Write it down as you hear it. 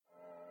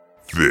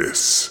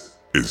This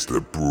is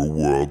the Brew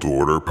World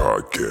Order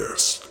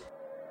Podcast.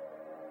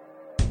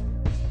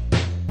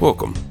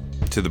 Welcome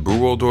to the Brew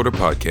World Order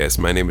Podcast.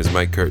 My name is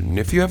Mike Curtin.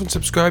 If you haven't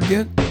subscribed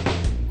yet,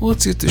 well,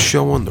 let's get the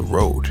show on the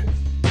road.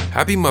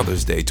 Happy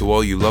Mother's Day to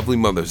all you lovely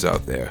mothers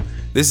out there.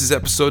 This is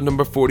episode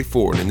number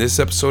 44, and in this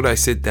episode I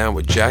sit down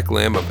with Jack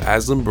Lamb of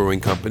Aslan Brewing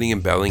Company in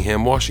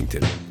Bellingham,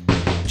 Washington.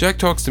 Jack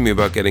talks to me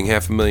about getting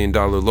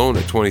 $500,000 loan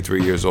at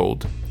 23 years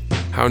old,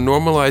 how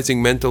normalizing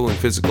mental and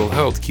physical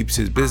health keeps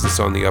his business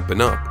on the up and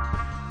up,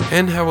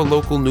 and how a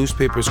local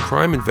newspaper's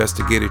crime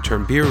investigator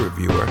turned beer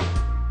reviewer,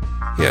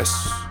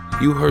 yes,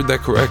 you heard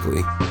that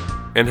correctly,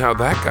 and how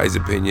that guy's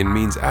opinion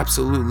means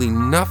absolutely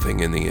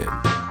nothing in the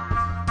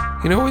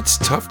end. You know, it's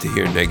tough to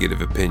hear negative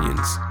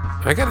opinions.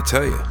 I gotta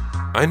tell you,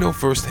 I know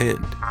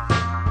firsthand.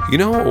 You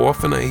know how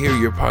often I hear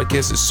your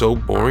podcast is so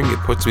boring it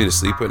puts me to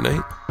sleep at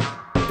night?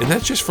 And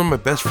that's just from my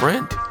best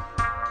friend.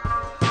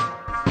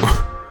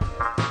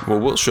 Well,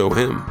 we'll show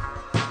him.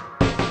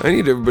 I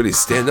need everybody to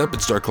stand up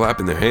and start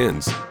clapping their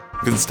hands,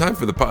 because it's time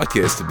for the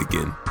podcast to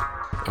begin.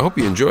 I hope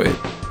you enjoy it.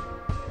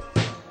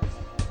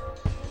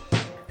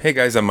 Hey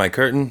guys, I'm Mike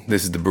Curtin.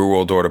 This is the Brew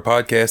World Order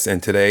Podcast,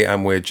 and today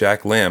I'm with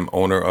Jack Lamb,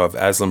 owner of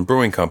Aslan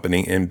Brewing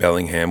Company in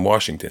Bellingham,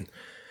 Washington.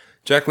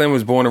 Jack Lamb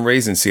was born and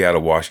raised in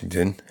Seattle,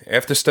 Washington.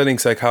 After studying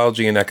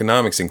psychology and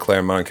economics in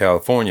Claremont,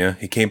 California,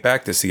 he came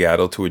back to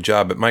Seattle to a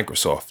job at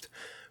Microsoft,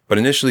 but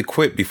initially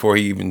quit before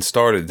he even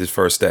started his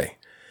first day.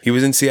 He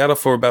was in Seattle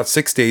for about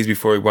 6 days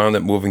before he wound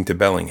up moving to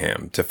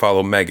Bellingham to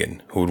follow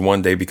Megan, who would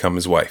one day become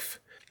his wife.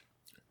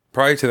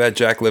 Prior to that,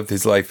 Jack lived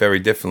his life very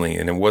differently,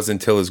 and it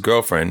wasn't until his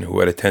girlfriend, who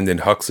had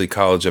attended Huxley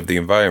College of the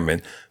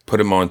Environment,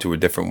 put him on to a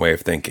different way of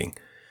thinking.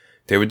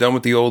 They were done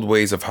with the old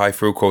ways of high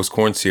fructose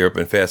corn syrup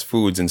and fast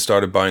foods and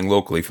started buying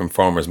locally from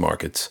farmers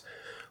markets.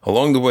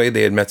 Along the way,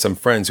 they had met some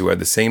friends who had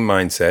the same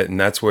mindset, and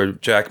that's where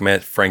Jack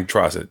met Frank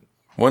Trossett.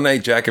 One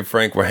night, Jack and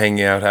Frank were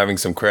hanging out having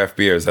some craft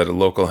beers at a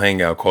local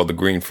hangout called the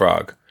Green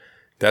Frog.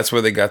 That's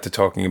where they got to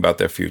talking about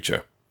their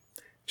future.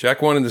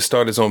 Jack wanted to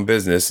start his own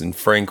business, and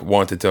Frank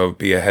wanted to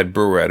be a head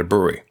brewer at a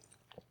brewery.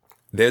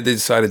 There they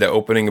decided that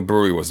opening a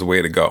brewery was the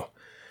way to go.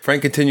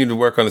 Frank continued to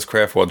work on his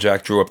craft while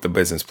Jack drew up the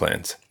business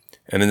plans.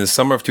 And in the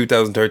summer of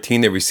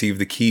 2013, they received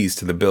the keys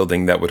to the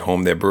building that would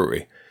home their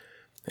brewery.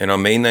 And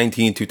on May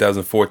 19,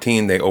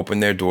 2014, they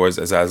opened their doors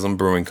as Aslan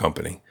Brewing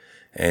Company.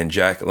 And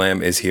Jack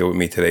Lamb is here with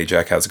me today.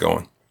 Jack, how's it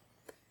going?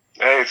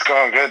 Hey, it's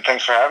going good.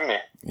 Thanks for having me.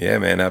 Yeah,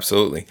 man,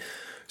 absolutely.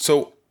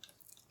 So,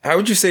 how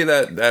would you say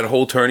that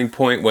whole turning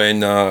point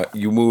when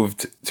you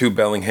moved to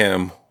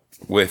Bellingham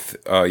with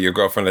your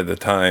girlfriend at the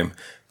time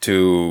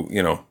to,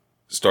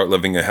 start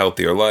living a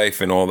healthier life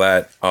and all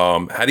that?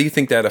 How do you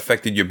think that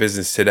affected your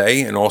business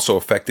today and also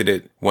affected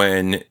it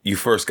when you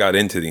first got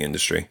into the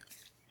industry?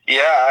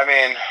 Yeah, I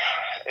mean,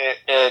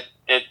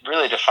 it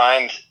really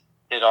defined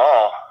it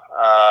all,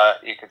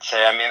 you could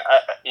say. I mean,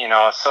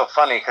 it's so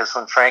funny because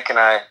when Frank and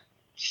I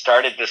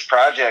started this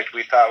project,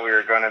 we thought we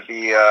were going to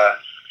be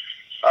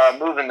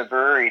moving the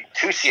brewery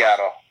to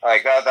Seattle.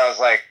 Like that was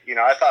like,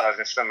 I thought I was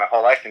going to spend my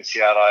whole life in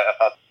Seattle. I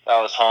thought that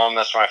was home.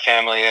 That's where my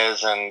family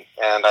is. And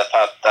I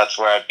thought that's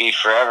where I'd be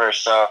forever.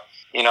 So,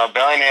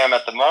 Bellingham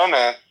at the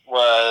moment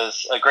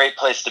was a great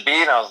place to be.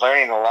 And I was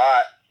learning a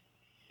lot.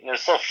 And it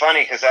was so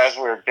funny because as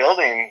we were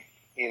building,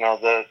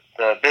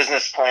 the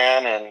business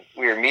plan and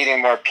we were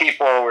meeting more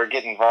people, we were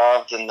getting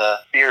involved in the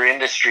beer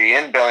industry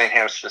in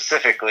Bellingham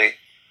specifically.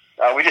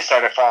 We just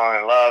started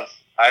falling in love.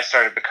 I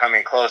started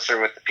becoming closer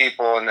with the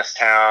people in this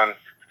town.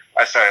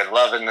 I started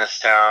loving this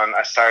town.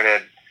 I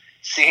started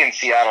seeing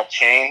Seattle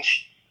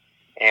change.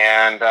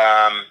 And,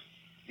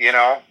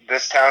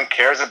 this town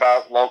cares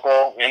about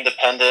local,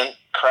 independent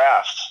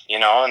craft,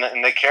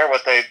 and they care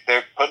what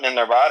they're putting in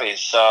their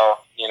bodies. So,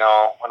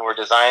 when we're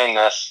designing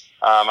this,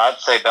 I'd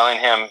say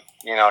Bellingham,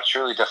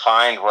 truly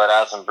defined what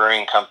Aslan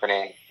Brewing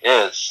Company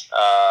is.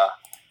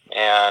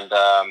 And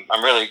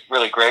I'm really,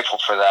 really grateful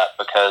for that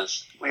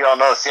because we all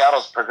know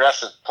Seattle's a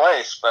progressive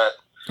place, but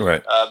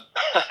right.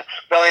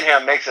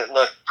 Bellingham makes it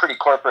look pretty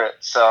corporate.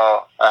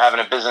 So having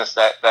a business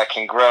that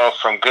can grow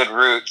from good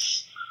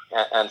roots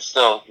and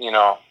still,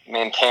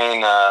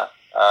 maintain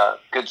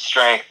good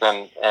strength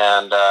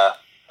and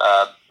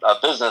a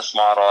business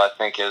model, I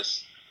think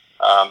is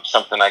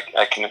something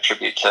I can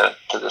attribute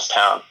to this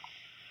town.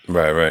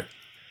 Right.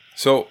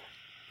 So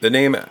the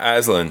name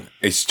Aslan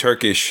is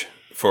Turkish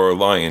for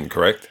lion,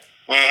 correct?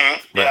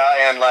 Mm-hmm. Right.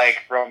 Yeah, and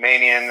like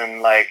Romanian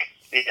and like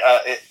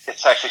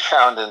it's actually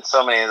found in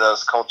so many of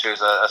those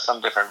cultures,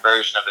 some different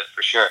version of it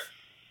for sure.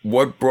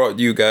 What brought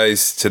you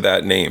guys to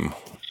that name?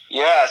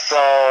 Yeah,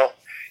 so,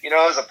 it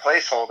was a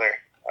placeholder.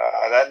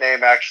 That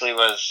name actually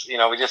was,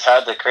 we just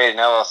had to create an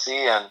LLC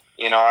and,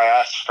 I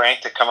asked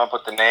Frank to come up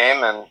with the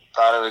name and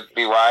thought it would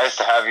be wise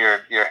to have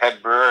your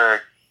head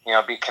brewer,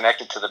 be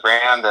connected to the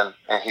brand.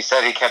 And he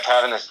said he kept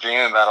having this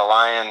dream about a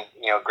lion,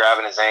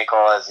 grabbing his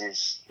ankle as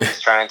he's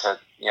trying to,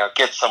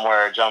 get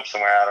somewhere or jump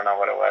somewhere. I don't know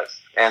what it was.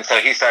 And so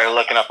he started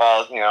looking up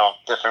all,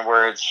 different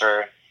words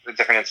for the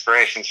different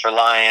inspirations for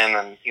lion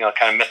and,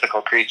 kind of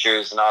mythical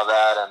creatures and all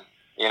that. And,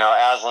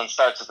 Aslan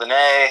starts with an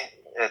A.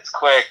 It's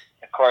quick.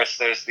 Of course,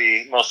 there's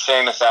the most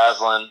famous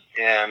Aslan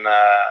in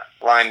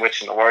Lion,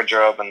 Witch, and the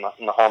Wardrobe and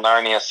the whole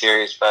Narnia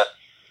series. But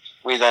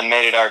we then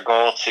made it our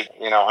goal to,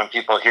 when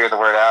people hear the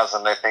word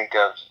Aslan, they think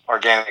of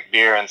organic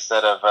beer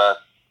instead of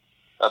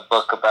a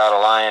book about a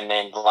lion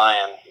named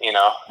Lion,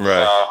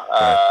 Right. So,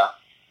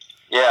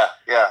 yeah,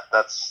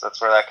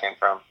 that's where that came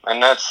from.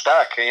 And that's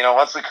stuck.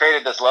 Once we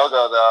created this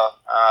logo, though,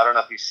 I don't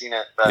know if you've seen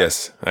it. But,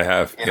 Yes, I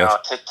have.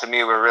 To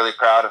me, we're really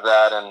proud of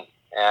that.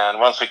 And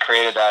once we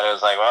created that, it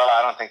was like, well,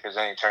 I don't think there's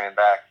any turning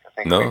back. I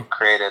think we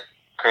created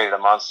a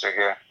monster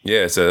here.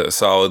 Yeah, it's a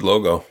solid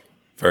logo.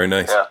 Very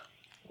nice. Yeah.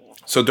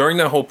 So during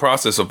that whole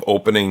process of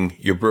opening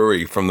your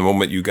brewery, from the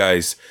moment you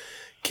guys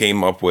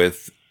came up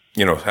with,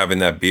 having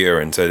that beer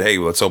and said, hey,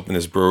 let's open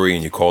this brewery,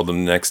 and you called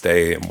them the next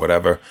day and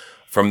whatever,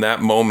 from that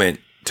moment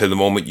to the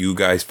moment you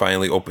guys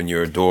finally opened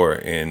your door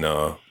in,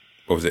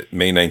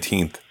 May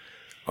 19th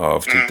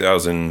of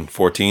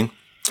 2014,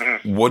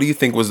 what do you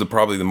think was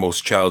probably the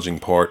most challenging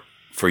part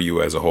for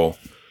you as a whole?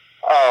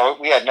 Oh,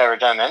 we had never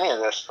done any of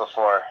this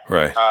before.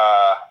 Right.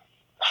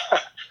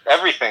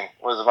 Everything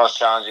was the most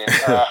challenging. It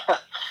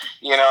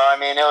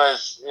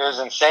was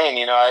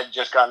insane. I had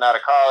just gotten out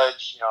of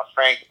college.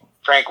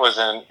 Frank was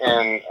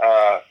in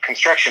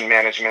construction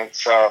management.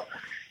 So,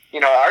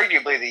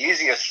 arguably the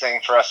easiest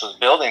thing for us was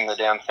building the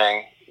damn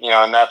thing,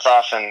 and that's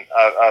often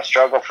a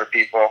struggle for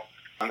people.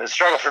 The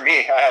struggle for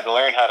me, I had to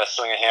learn how to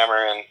swing a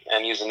hammer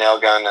and use a nail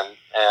gun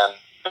and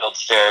build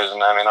stairs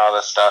and all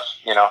this stuff,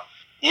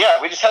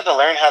 Yeah, we just had to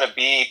learn how to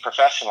be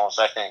professionals,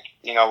 I think.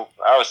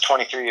 I was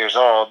 23 years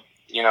old.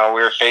 We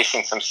were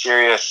facing some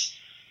serious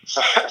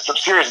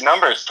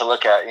numbers to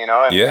look at,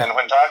 and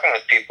when talking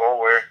with people,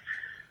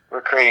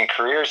 we're creating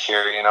careers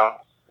here,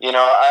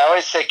 I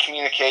always say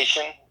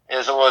communication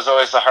was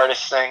always the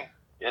hardest thing,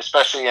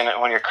 especially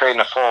when you're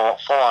creating a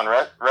full-on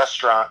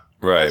restaurant,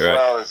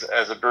 well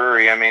as a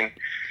brewery.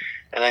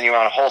 And then you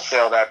want to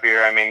wholesale that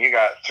beer. You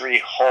got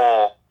 3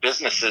 whole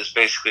businesses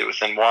basically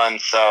within one.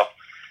 So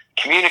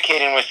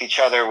communicating with each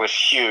other was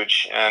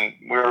huge, and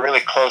we were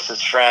really close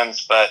as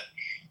friends. But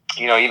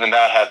even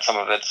that had some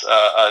of its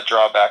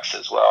drawbacks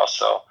as well.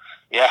 So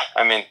yeah,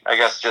 I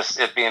guess just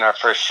it being our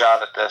first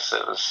shot at this,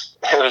 it was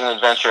an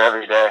adventure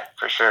every day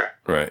for sure.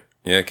 Right.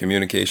 Yeah,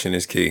 communication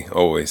is key.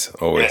 Always.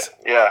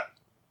 Yeah.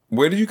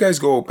 Where did you guys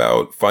go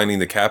about finding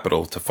the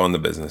capital to fund the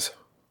business?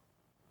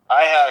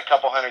 I had a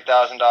couple $100,000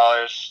 that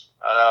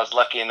I was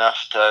lucky enough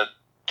to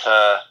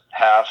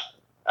have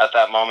at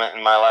that moment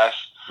in my life.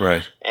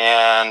 Right.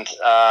 And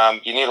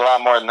you need a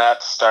lot more than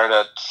that to start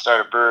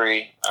a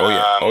brewery.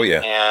 Oh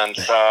yeah. And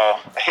so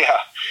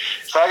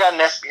so I got an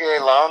SBA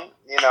loan.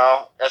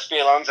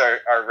 SBA loans are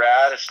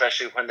rad,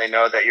 especially when they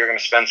know that you're going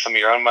to spend some of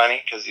your own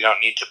money, because you don't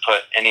need to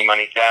put any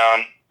money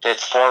down.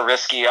 It's for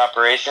risky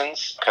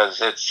operations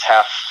because it's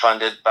half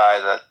funded by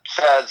the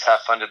feds,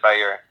 half funded by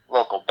your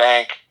local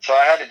bank. So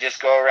I had to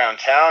just go around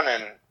town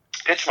and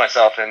pitch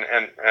myself. And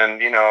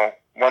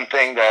one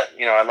thing that,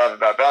 I love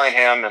about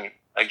Bellingham, and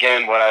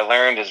again, what I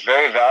learned is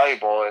very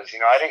valuable, is,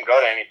 I didn't go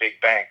to any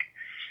big bank.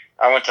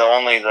 I went to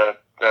only the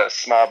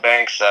small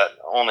banks that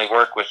only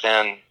work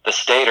within the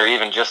state or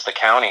even just the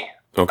county.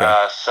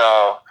 Okay.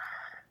 So,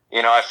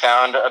 I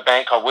found a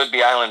bank called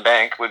Whidbey Island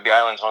Bank. Whidbey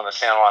Island's one of the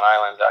San Juan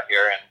Islands out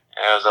here, and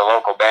it was a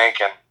local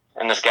bank.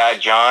 And this guy,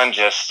 John,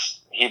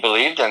 he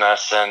believed in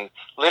us and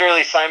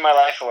literally signed my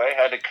life away.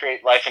 I had to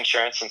create life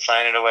insurance and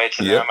sign it away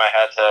to them. I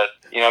had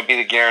to, be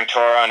the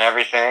guarantor on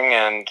everything,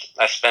 and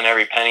I spent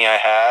every penny I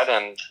had,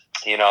 and,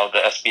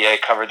 the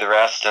SBA covered the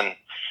rest. And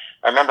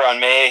I remember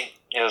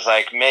it was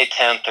like May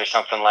 10th or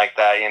something like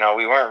that.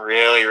 We weren't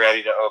really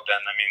ready to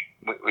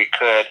open. We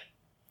could,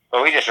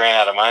 but we just ran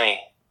out of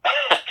money.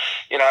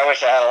 I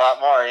wish I had a lot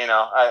more.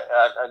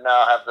 I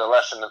now have the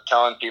lesson of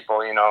telling people,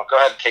 go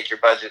ahead and take your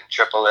budget and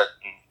triple it,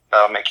 and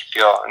that'll make you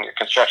feel on your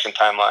construction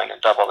timeline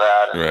and double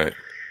that. And right.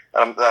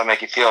 That'll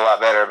make you feel a lot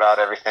better about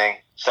everything.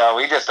 So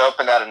we just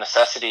opened out of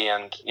necessity,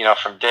 and,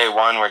 from day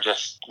one, we're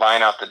just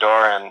lying out the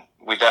door, and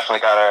we definitely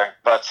got our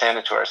butts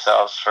handed to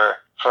ourselves for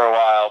a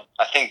while.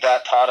 I think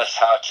that taught us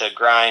how to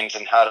grind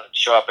and how to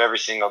show up every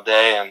single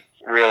day and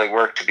really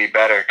work to be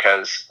better,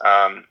 because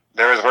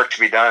there was work to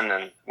be done,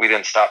 and we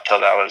didn't stop till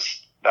that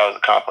was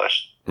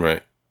accomplished.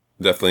 Right.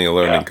 Definitely a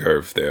learning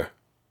curve there.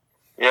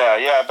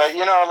 Yeah. But,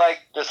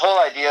 this whole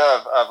idea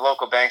of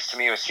local banks to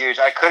me was huge.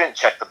 I couldn't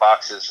check the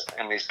boxes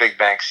in these big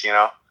banks,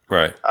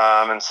 Right.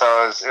 And so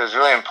it was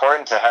really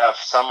important to have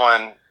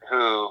someone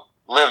who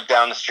lived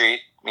down the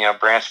street,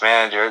 branch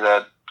manager,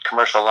 the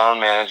commercial loan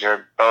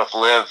manager, both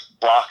live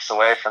blocks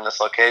away from this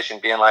location,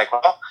 being like,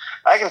 well,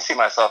 I can see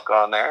myself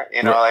going there,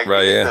 we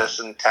did this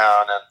in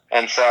town.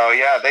 And so,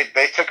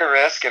 they took a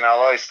risk, and I'll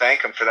always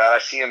thank them for that. I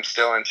see him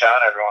still in town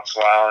every once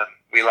in a while, and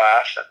we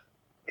laugh.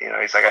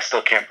 And, he's like, I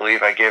still can't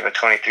believe I gave a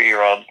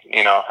 23-year-old,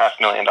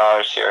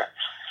 $500,000 here.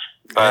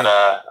 But,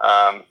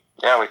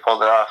 we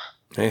pulled it off.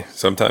 Hey,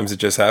 sometimes it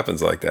just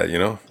happens like that,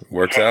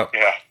 works out.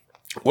 Yeah.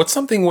 What's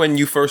something when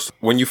you first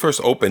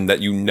opened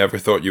that you never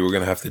thought you were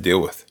going to have to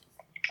deal with?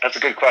 That's a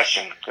good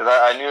question, because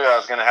I knew I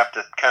was going to have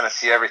to kind of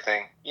see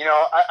everything.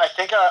 I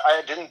think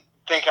I didn't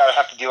think I would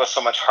have to deal with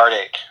so much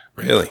heartache.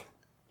 Really?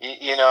 Yeah,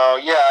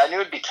 I knew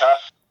it'd be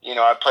tough.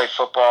 I played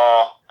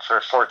football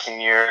for 14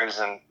 years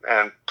and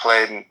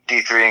played in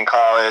D3 in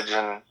college,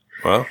 and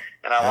I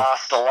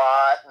lost a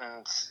lot.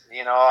 And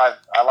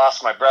I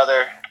lost my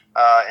brother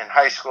in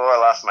high school. I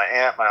lost my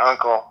aunt, my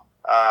uncle,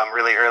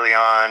 really early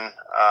on.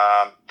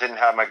 Didn't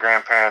have my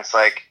grandparents.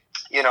 I've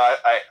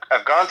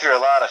gone through a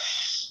lot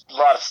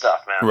of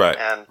stuff, man. Right.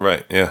 And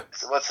right. Yeah.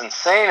 What's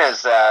insane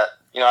is that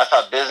I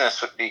thought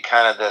business would be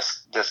kind of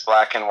this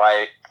black and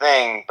white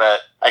thing,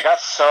 but I got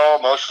so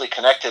emotionally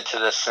connected to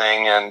this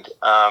thing, and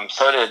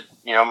so did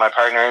my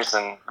partners,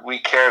 and we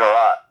cared a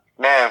lot.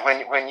 Man,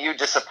 when you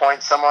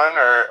disappoint someone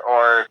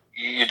or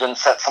you didn't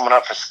set someone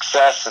up for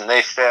success and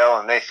they fail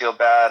and they feel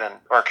bad,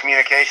 or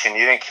communication,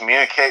 you didn't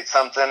communicate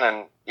something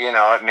and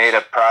it made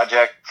a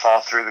project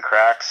fall through the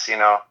cracks,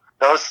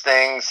 those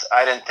things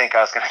I didn't think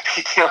I was going to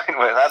be dealing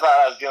with. I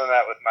thought I was dealing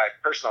that with my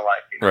personal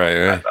life. Right.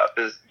 I thought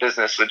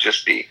business would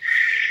just be,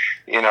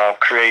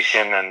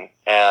 creation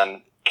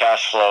and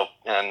cash flow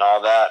and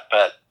all that.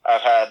 But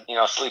I've had,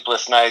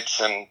 sleepless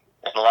nights and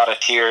a lot of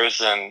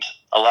tears and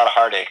a lot of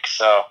heartache.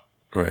 So,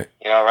 right.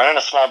 Running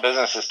a small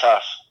business is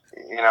tough.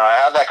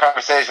 I have that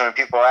conversation when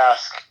people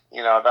ask,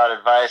 about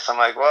advice. I'm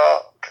like,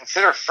 well,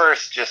 consider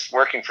first just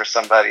working for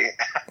somebody.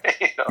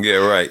 Yeah,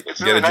 right.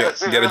 Get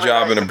a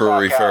job in a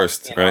brewery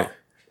first, right?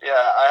 Yeah,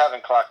 I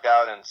haven't clocked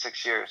out in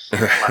 6 years. My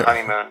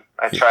honeymoon,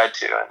 I tried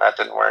to, and that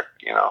didn't work.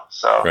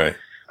 So right.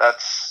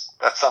 That's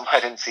something I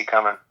didn't see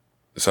coming.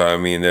 So I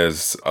mean,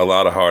 there's a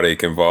lot of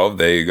heartache involved.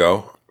 There you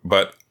go.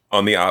 But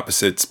on the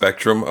opposite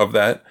spectrum of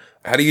that,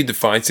 how do you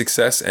define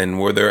success? And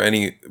was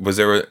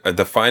there a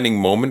defining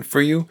moment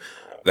for you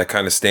that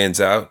kind of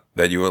stands out,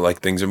 that you were like,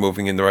 things are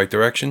moving in the right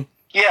direction?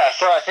 Yeah,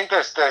 so I think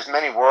there's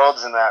many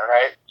worlds in that,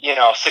 right?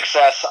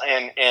 Success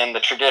in the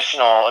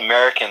traditional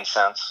American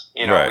sense.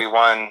 Right. We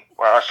won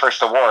our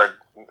first award,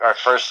 our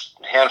first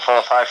handful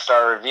of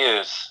 5-star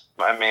reviews.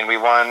 I mean, we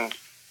won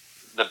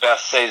the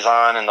best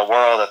saison in the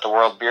world at the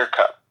World Beer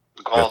Cup,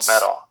 the gold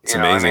medal. It's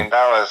amazing. I mean,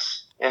 that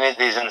was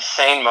these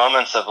insane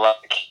moments of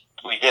like,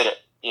 we did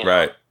it.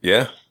 Right.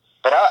 Yeah.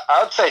 But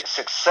I would say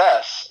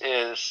success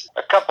is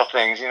a couple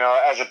things.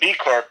 As a B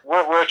Corp,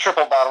 we're a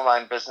triple bottom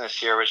line business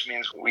here, which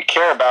means we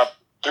care about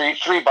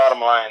three bottom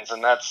lines,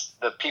 and that's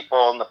the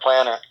people and the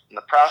planet and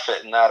the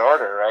profit in that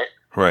order, right?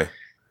 Right.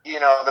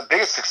 The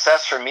biggest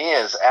success for me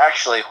is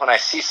actually when I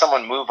see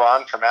someone move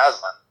on from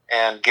Aslan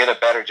and get a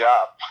better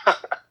job.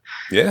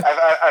 Yeah.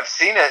 I've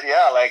seen it.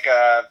 Yeah. Like,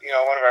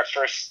 one of our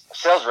first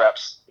sales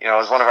reps,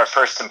 was one of our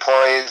first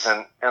employees,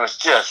 and it was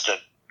just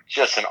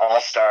an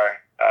all-star,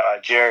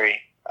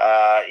 Jerry.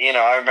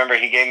 I remember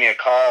he gave me a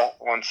call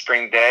one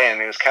spring day,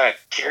 and he was kind of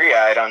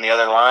teary-eyed on the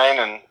other line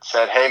and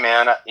said, "Hey,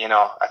 man,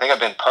 I think I've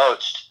been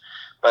poached,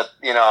 but,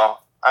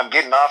 I'm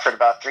getting offered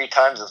about 3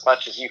 times as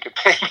much as you could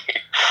pay me."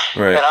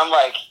 Right. And I'm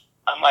like,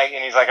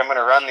 and he's like, "I'm going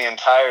to run the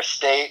entire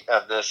state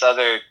of this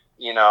other,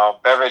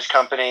 beverage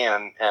company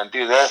and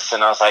do this."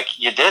 And I was like,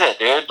 "You did it,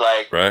 dude.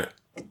 Like, right.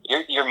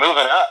 You're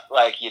moving up.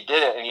 Like, you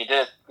did it, and you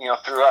did it,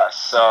 through us."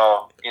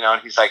 So,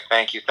 and he's like,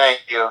 thank you.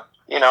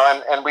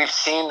 And we've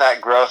seen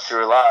that grow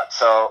through a lot.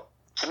 So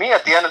to me,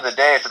 at the end of the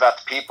day, it's about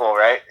the people,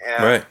 right?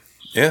 And, right.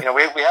 Yeah.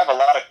 We have a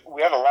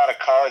lot of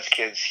college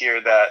kids here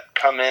that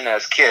come in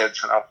as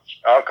kids, and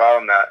I'll call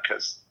them that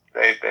because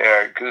they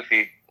are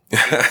goofy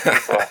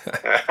people,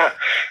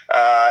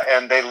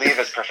 and they leave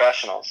as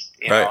professionals,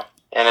 right.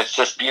 And it's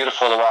just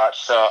beautiful to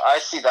watch. So I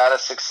see that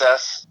as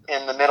success.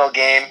 In the middle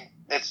game,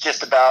 it's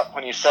just about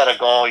when you set a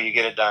goal, you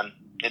get it done.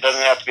 It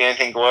doesn't have to be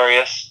anything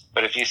glorious,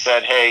 but if you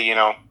said, hey,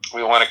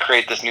 we want to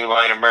create this new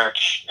line of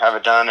merch, have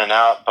it done and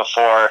out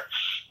before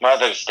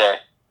Mother's Day.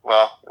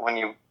 Well, when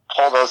you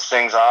pull those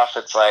things off,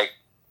 it's like,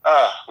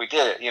 oh, we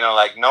did it.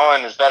 Like, no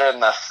one is better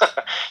than us.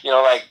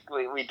 Like,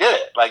 we did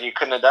it. Like, you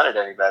couldn't have done it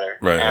any better.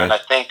 Right, and right.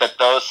 I think that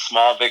those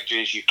small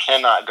victories, you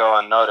cannot go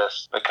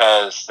unnoticed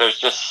because there's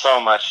just so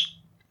much,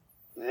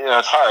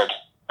 it's hard.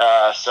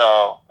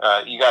 So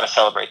you got to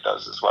celebrate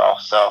those as well.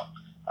 So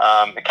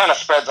it kind of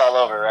spreads all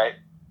over, right?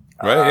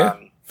 Right, yeah,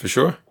 for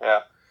sure.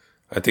 Yeah.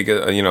 I think,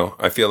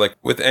 I feel like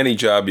with any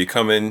job you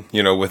come in,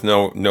 with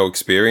no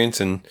experience,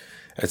 and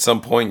at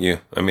some point you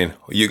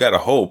got to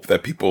hope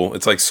that people,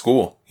 it's like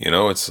school,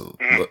 it's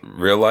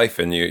real life,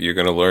 and you're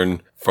going to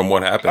learn from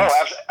what happens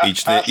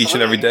each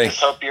and every day. I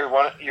just hope you're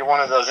one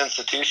of those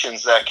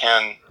institutions that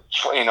can,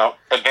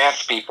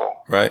 advance people,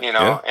 right?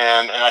 Yeah.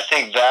 And I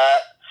think that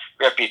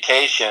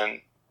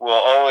reputation will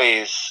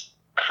always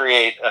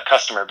create a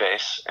customer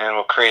base and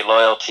will create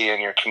loyalty in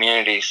your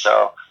community.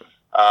 So,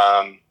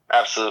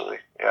 absolutely.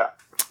 Yeah.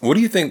 What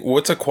do you think,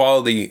 what's a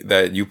quality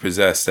that you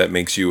possess that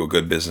makes you a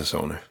good business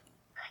owner?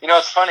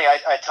 It's funny.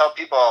 I tell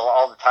people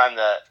all the time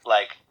that,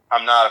 like,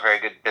 I'm not a very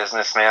good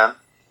businessman.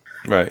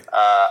 Right.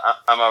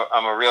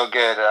 I'm a real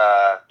good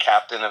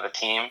captain of a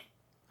team.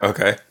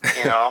 Okay.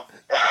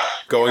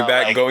 Going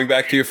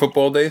back to your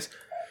football days?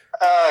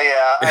 Oh,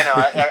 yeah. I know.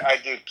 I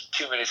do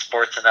too many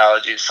sports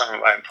analogies. Some of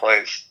my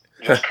employees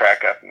just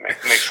crack up and make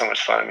so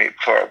much fun of me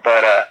for it.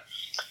 But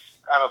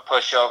I'm a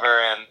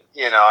pushover, and,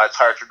 it's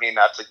hard for me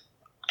not to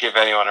give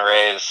anyone a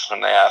raise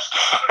when they ask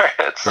for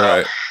it. So,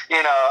 Right.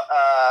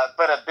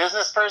 But a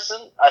business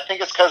person, I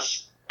think it's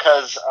because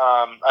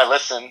I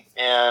listen,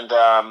 and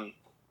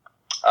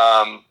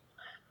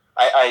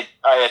I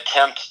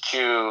attempt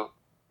to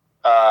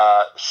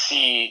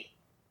see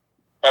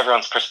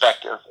everyone's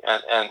perspective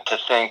and to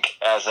think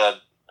as a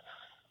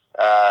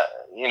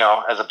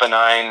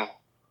benign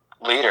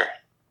leader,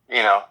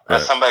 Right.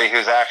 as somebody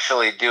who's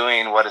actually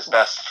doing what is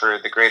best for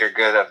the greater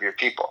good of your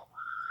people.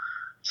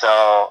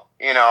 So,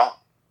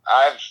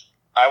 I've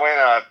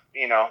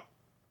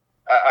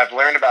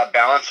learned about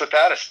balance with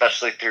that,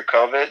 especially through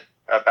COVID,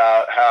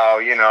 about how,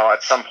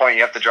 at some point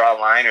you have to draw a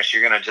line, or else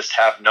you're going to just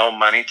have no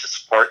money to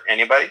support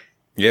anybody.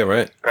 Yeah,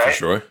 right. For Right?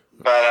 sure.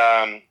 But,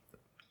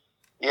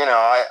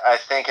 I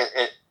think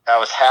I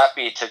was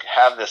happy to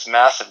have this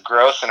massive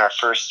growth in our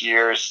first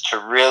years to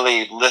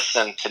really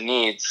listen to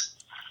needs.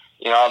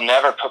 I'll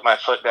never put my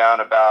foot down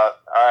about,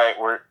 all right,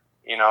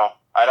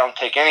 I don't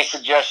take any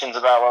suggestions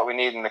about what we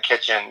need in the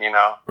kitchen.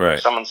 Right.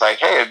 If someone's like,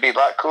 hey, it'd be a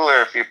lot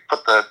cooler if you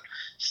put the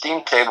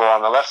steam table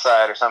on the left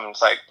side or something.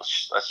 It's like,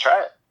 let's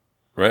try it.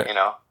 Right.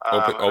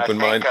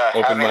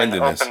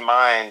 Open-mindedness. Open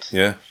mind.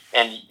 Yeah.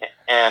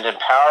 And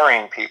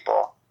empowering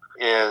people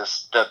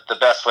is the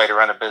best way to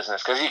run a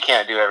business, because you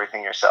can't do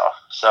everything yourself.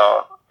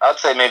 So I'd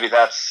say maybe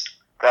that's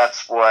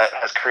what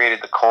has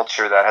created the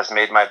culture that has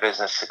made my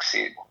business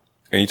succeed.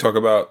 And you talk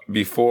about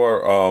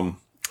before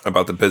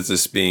about the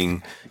business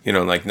being,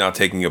 like not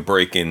taking a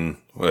break in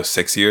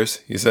 6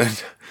 years, you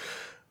said?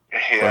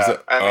 Yeah,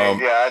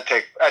 I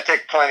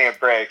take plenty of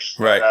breaks.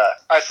 Right. But,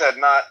 I said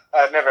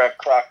I've never have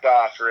clocked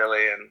off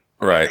really, and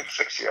right. I think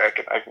 6 years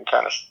I can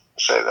kind of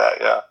say that.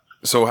 Yeah.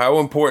 So how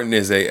important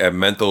is a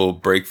mental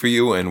break for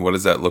you, and what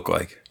does that look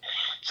like?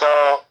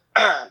 So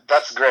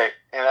that's great,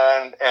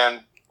 and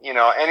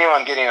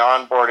anyone getting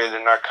onboarded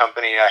in our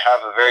company, I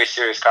have a very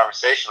serious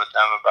conversation with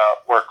them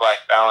about work-life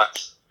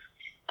balance.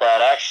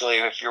 That actually,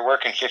 if you're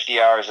working 50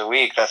 hours a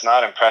week, that's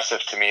not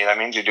impressive to me. That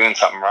means you're doing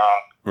something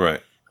wrong.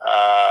 Right.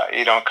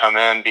 You don't come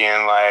in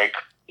being like,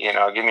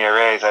 give me a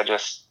raise. I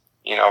just,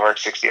 work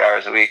 60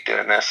 hours a week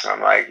doing this. And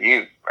I'm like,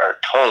 you are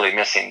totally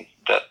missing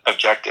the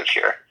objective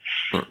here.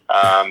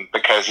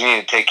 Because you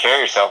need to take care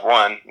of yourself.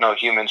 One, no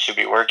human should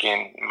be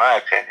working, in my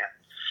opinion,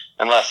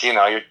 unless,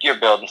 you're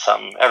building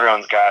something.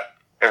 Everyone's got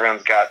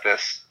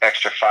this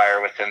extra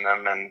fire within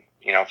them, and,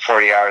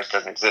 40 hours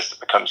doesn't exist. It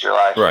becomes your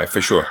life. Right,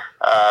 for sure.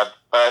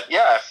 But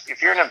yeah,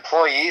 if you're an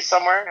employee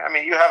somewhere,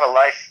 you have a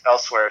life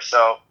elsewhere.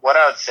 So what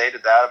I would say to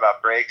that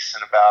about breaks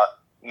and about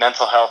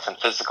mental health and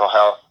physical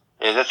health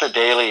is it's a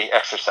daily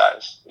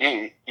exercise.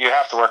 You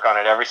have to work on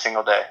it every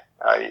single day.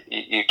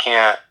 You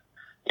can't,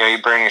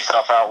 you burn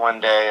yourself out one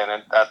day,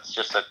 and that's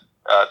just a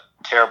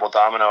terrible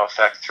domino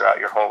effect throughout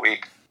your whole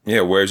week.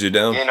 Yeah, wears you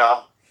down.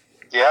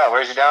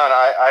 Wears you down.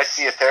 I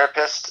see a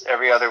therapist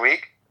every other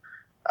week.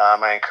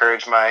 I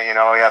encourage we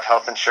have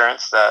health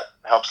insurance that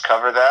helps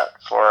cover that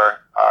for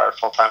our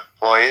full-time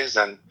employees,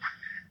 and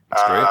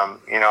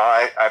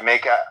I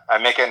make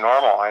it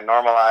normal. I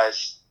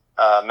normalize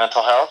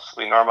mental health.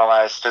 We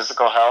normalize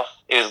physical health.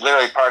 It is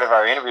literally part of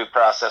our interview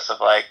process of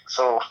like,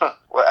 so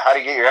how do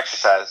you get your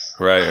exercise?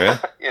 Right.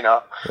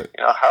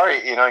 How are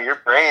you? Your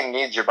brain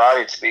needs your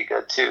body to be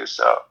good too.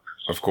 So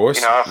of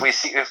course,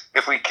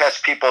 if we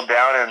catch people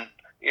down in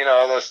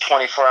those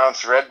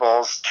 24-ounce Red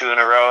Bulls 2 in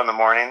a row in the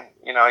morning,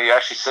 you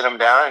actually sit them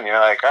down and you're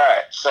like, all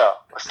right, so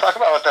let's talk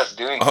about what that's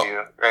doing to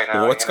you right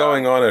now. What's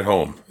going on at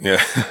home?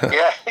 Yeah.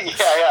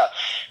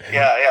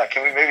 Yeah.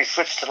 Can we maybe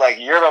switch to like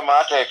yerba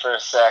mate for a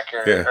sec,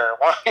 or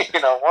what do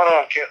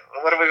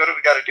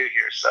we got to do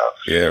here? So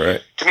yeah,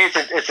 right. To me,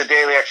 it's a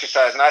daily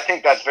exercise, and I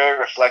think that's very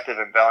reflective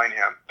in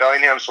Bellingham.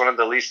 Bellingham's one of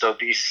the least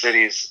obese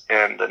cities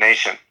in the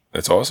nation.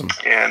 That's awesome,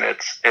 and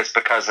it's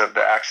because of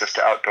the access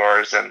to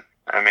outdoors. And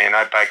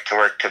I bike to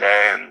work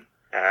today,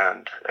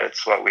 and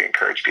it's what we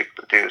encourage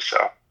people to do.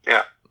 So,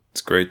 yeah.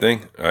 It's a great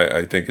thing.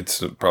 I think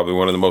it's probably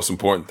one of the most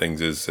important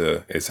things is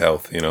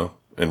health,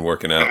 and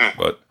working out.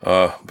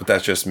 Mm-hmm. But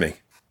that's just me.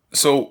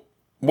 So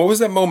what was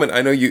that moment?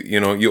 I know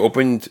you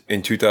opened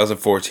in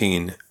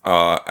 2014.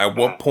 At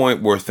what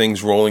point were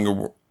things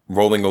rolling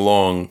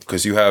along?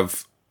 Because you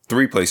have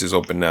 3 places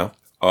open now.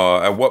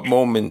 At what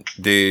moment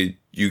did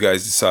you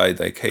guys decide,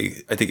 like,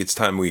 hey, I think it's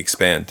time we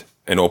expand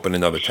and open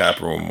another tap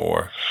room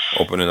or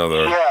open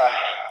another... Yeah.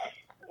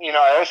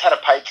 I always had a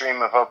pipe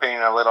dream of opening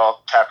a little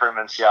tap room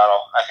in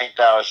Seattle. I think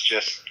that was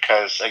just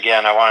because,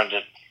 again, I wanted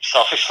to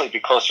selfishly be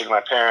closer to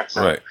my parents.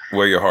 Right,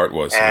 where your heart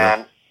was.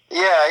 And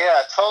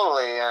yeah,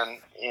 totally. And,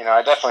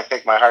 I definitely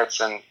think my heart's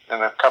in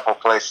a couple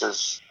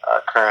places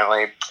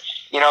currently.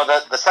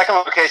 The second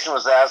location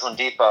was the Aslan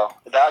Depot.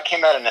 That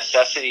came out of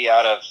necessity,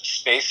 out of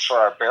space for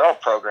our barrel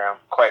program,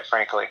 quite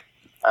frankly.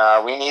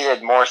 We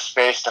needed more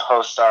space to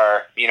host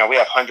our, we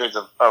have hundreds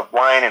of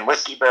wine and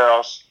whiskey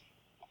barrels.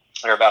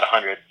 There are about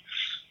 100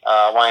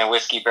 wine and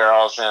whiskey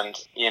barrels. And,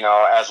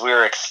 as we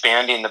were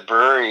expanding the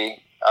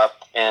brewery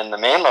up in the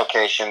main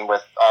location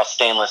with all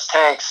stainless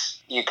tanks,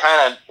 you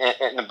kind of,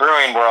 in the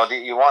brewing world,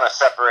 you want to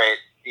separate,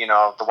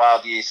 the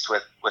wild yeast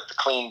with the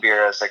clean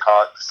beer, as they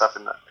call it, the stuff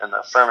in the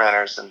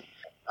fermenters. And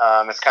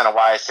it's kind of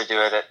wise to do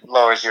it. It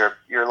lowers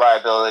your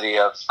liability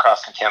of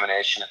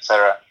cross-contamination, et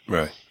cetera.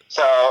 Right.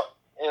 So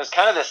it was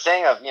kind of this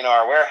thing of,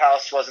 our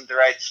warehouse wasn't the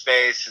right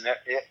space, and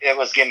it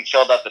was getting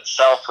filled up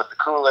itself with the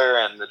cooler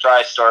and the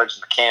dry storage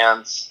and the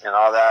cans and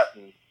all that.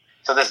 And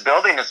so this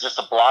building is just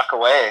a block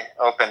away,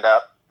 opened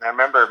up. And I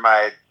remember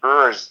my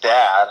brewer's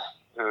dad,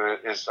 who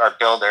is our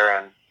builder,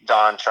 and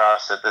Don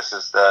Tross, said this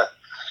is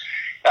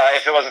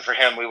if it wasn't for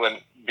him, we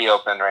wouldn't be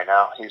open right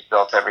now. He's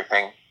built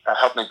everything,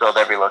 helped me build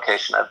every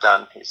location I've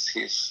done.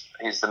 He's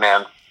the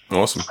man.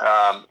 Awesome.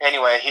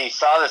 Anyway, he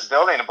saw this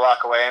building a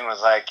block away and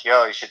was like,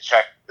 yo, you should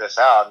check this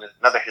out. And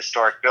another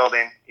historic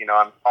building.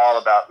 I'm all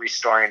about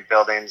restoring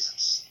buildings.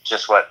 It's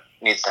just what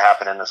needs to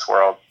happen in this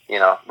world,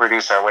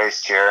 reduce our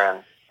waste here.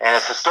 And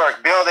it's a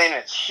historic building.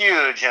 It's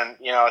huge, and,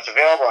 it's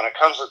available, and it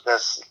comes with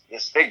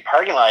this big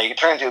parking lot. You can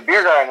turn into a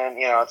beer garden, and,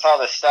 it's all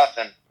this stuff.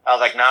 And I was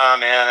like, nah,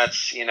 man,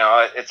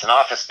 it's an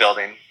office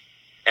building.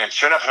 And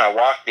sure enough, when I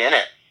walked in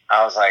it,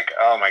 I was like,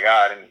 oh my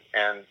God.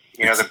 And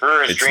the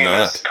brewer's dream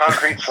is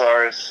concrete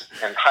floors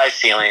and high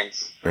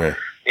ceilings, right.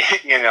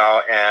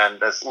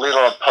 And as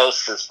little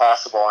posts as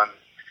possible.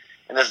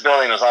 And this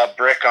building was all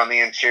brick on the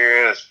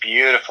interior. It was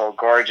beautiful,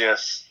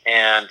 gorgeous,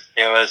 and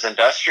it was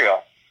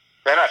industrial.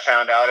 Then I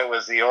found out it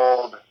was the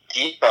old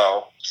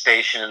depot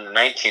station in the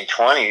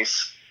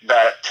 1920s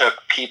that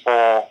took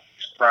people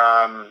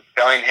from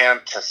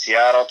Bellingham to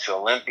Seattle to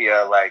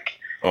Olympia. Like,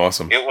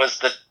 awesome. It was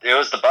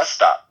the bus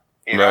stop,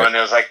 right. And it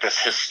was like this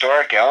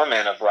historic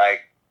element of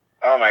like,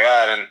 oh my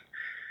God. And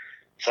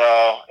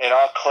so it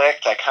all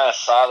clicked. I kind of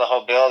saw the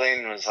whole building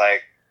and was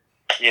like,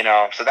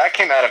 so that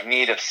came out of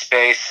need of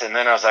space. And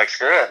then I was like,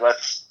 screw it,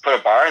 let's put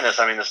a bar in this.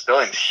 I mean, this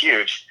building's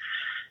huge,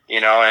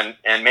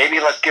 and maybe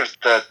let's give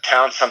the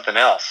town something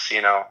else.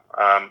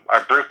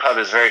 Our brew pub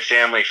is very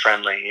family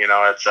friendly.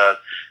 It's a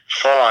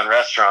full on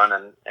restaurant,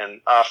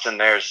 and often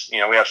there's,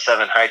 we have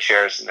 7 high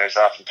chairs, and there's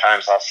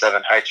oftentimes all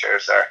 7 high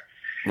chairs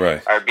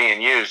are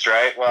being used,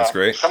 right? Well, that's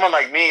great. Someone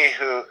like me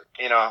who,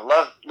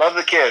 love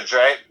the kids,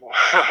 right?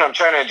 I'm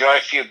trying to enjoy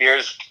a few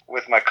beers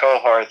with my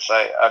cohorts.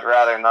 I'd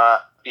rather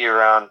not be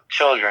around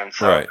children.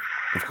 So right,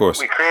 of course.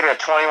 We created a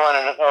 21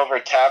 and over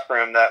tap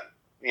room that,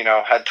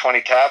 had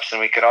 20 taps,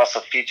 and we could also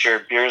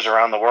feature beers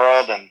around the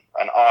world and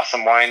an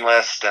awesome wine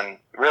list, and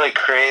really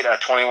create a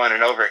 21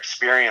 and over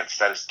experience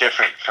that is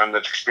different from the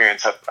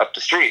experience up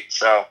the street.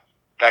 So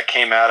that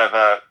came out of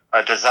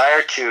a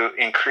desire to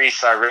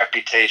increase our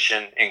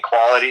reputation in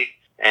quality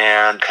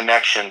and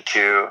connection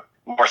to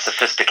more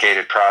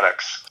sophisticated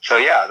products. So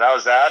yeah, that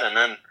was that. And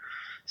then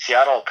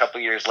Seattle a couple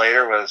years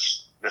later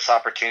was this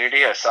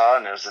opportunity I saw,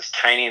 and it was this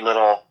tiny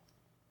little,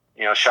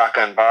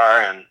 shotgun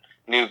bar and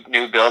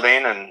new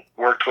building, and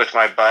worked with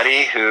my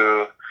buddy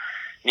who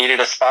needed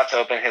a spot to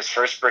open his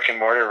first brick and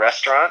mortar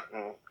restaurant,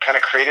 and kind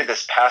of created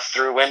this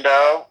pass-through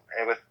window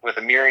with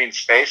a mirroring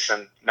space.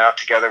 And now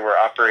together we're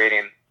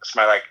operating. It's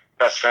my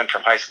best friend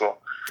from high school.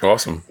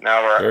 Awesome.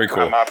 Now Very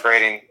cool. I'm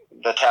operating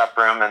the tap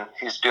room, and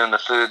he's doing the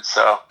food.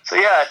 So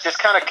yeah, it just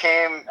kind of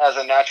came as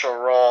a natural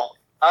role.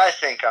 I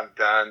think I'm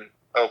done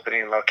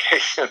opening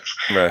locations.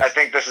 Right. I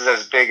think this is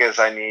as big as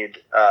I need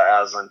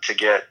Aslan to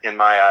get in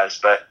my eyes,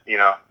 but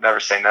never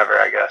say never,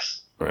 I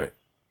guess. Right.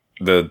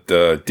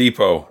 The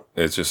depot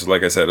is just,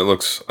 like I said, it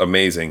looks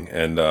amazing,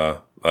 and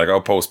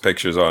I'll post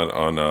pictures on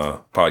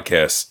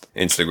podcast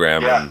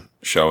Instagram and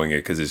showing it,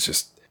 because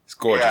it's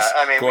gorgeous. Yeah,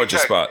 I mean,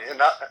 gorgeous spot.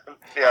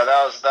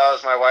 That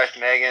was my wife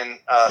Megan.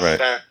 Right.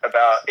 Spent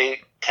about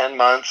 8-10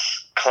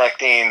 months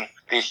collecting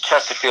these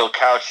Chesterfield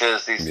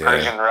couches, these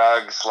Persian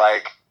rugs,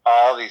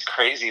 all these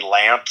crazy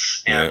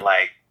lamps, and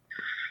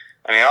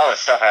all this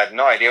stuff. I had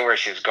no idea where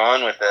she was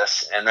going with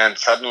this, and then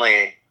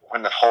suddenly,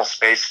 when the whole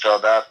space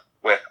filled up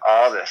with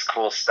all this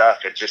cool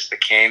stuff, it just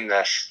became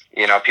this.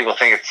 People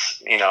think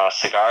it's a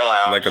cigar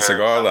lounge, like a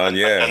cigar lounge,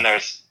 yeah. Then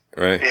there's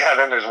right,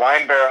 then there's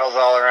wine barrels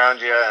all around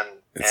you, and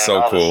it's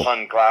so all cool. This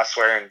fun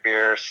glassware and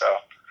beer. So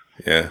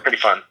yeah, pretty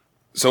fun.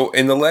 So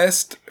in the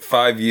last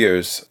 5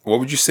 years,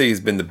 what would you say has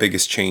been the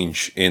biggest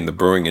change in the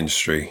brewing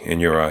industry in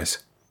your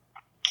eyes?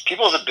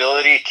 People's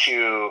ability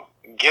to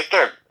get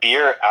their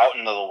beer out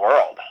into the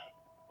world.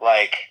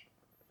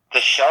 The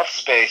shelf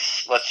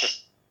space, let's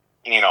just,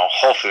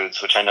 Whole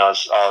Foods, which I know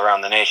is all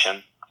around the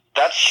nation.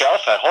 That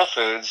shelf at Whole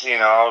Foods,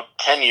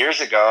 10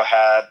 years ago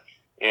had,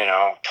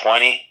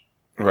 20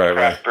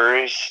 craft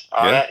breweries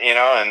on it,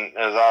 and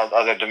there's all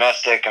other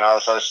domestic and all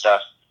this other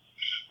stuff.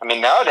 I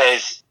mean,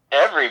 nowadays,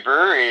 every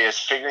brewery is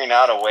figuring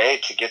out a way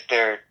to get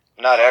their,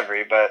 not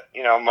every, but,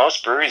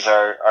 most breweries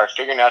are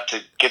figuring out to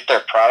get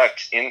their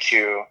product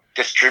into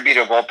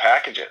distributable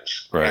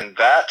packages. Right. And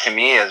that, to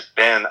me, has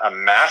been a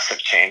massive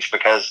change,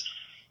 because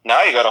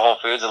now you go to Whole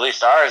Foods, at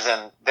least ours,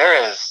 and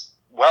there is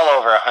well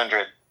over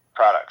 100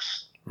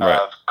 products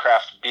of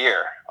craft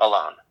beer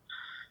alone.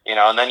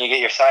 And then you get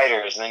your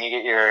ciders, and then you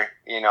get your,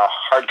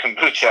 hard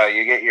kombucha,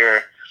 you get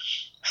your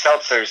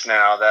seltzers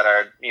now that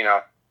are,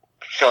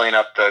 filling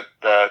up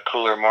the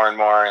cooler more and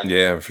more. And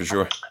yeah, for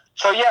sure.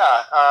 So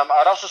yeah,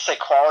 I'd also say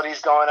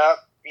quality's going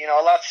up.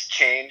 A lot's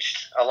changed.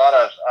 A lot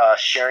of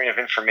sharing of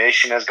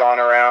information has gone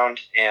around,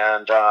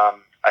 and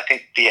I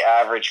think the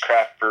average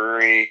craft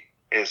brewery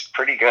is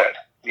pretty good.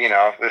 You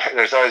know,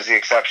 there's always the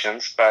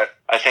exceptions, but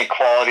I think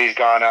quality's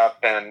gone up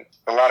and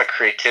a lot of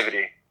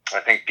creativity. I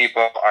think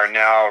people are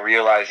now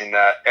realizing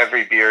that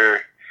every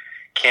beer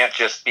can't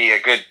just be a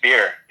good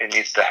beer. It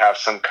needs to have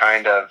some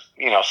kind of,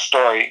 you know,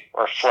 story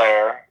or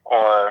flair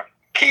or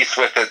piece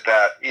with it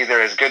that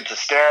either is good to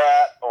stare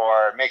at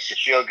or makes you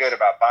feel good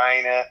about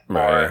buying it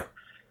or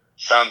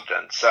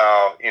something.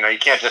 So, you know, you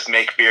can't just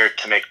make beer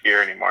to make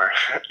beer anymore.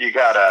 you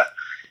gotta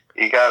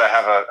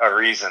have a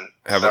reason.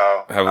 Have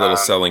a little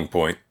selling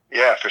point.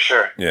 Yeah, for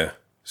sure. Yeah.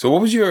 So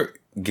what was your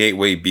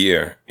gateway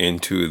beer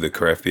into the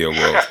craft beer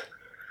world?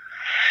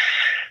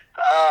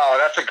 Oh,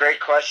 that's a great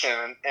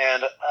question,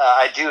 and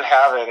I do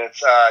have it.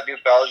 It's New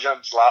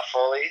Belgium's La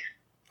Folie.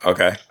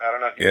 Okay. I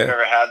don't know if you've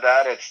ever had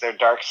that. It's their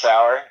dark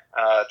sour.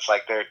 It's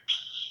like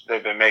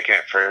they've been making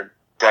it for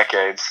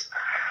decades.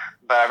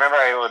 But I remember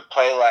I would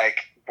play like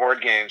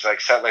board games, like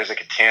Settlers of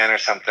Catan or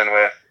something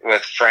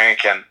with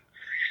Frank,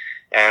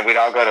 and we'd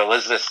all go to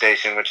Elizabeth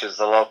Station, which is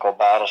the local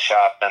bottle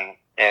shop,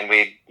 and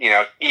we'd, you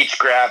know, each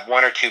grab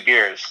one or two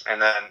beers,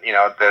 and then, you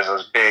know, there's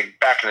those big,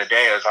 back in the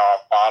day, it was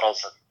all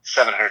bottles of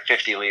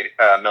 750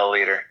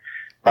 milliliter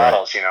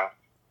bottles, you know.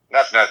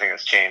 That's another thing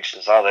that's changed,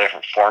 is all the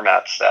different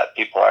formats that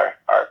people are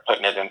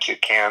putting it into.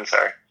 Cans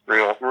are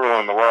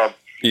ruling the world.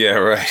 Yeah,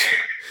 right.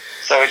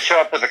 So we'd show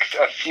up with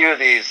a few of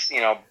these, you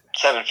know,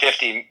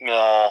 750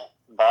 ml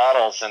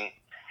bottles, and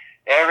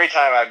every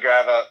time I'd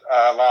grab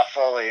a La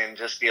Folie and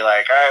just be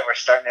like, all right, we're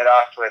starting it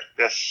off with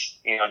this,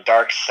 you know,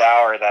 dark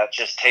sour that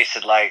just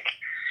tasted like,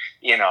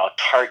 you know,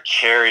 tart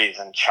cherries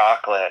and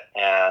chocolate.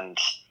 And,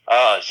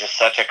 it's just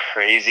such a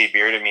crazy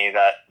beer to me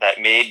that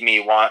made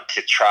me want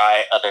to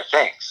try other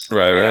things.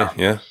 Right,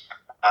 yeah.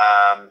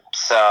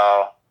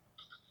 So,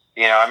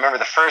 you know, I remember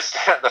the first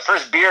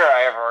beer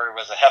I ever ordered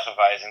was a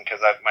Hefeweizen, because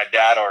my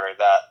dad ordered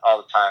that all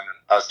the time. And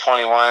I was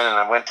 21, and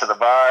I went to the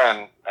bar,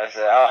 and I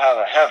said, I'll have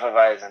a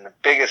Hefeweizen, the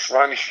biggest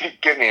one you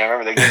could give me. I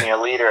remember they gave me a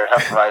liter of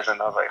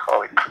Hefeweizen. I was like,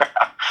 holy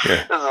crap, This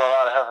is a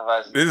lot of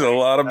Hefeweizen. This is a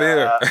lot of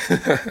beer.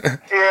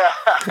 Yeah.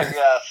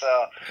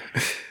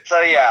 So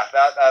yeah,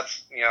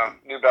 that's, you know,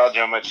 New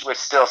Belgium, which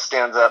still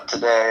stands up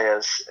today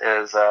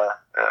is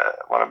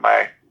one of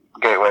my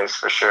gateways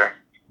for sure.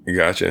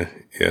 Gotcha.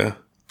 Yeah.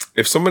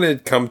 If someone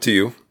had come to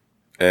you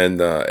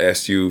and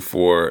asked you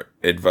for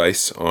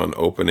advice on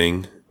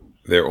opening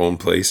their own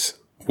place,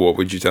 what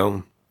would you tell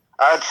them?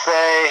 I'd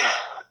say,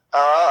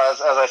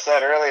 as I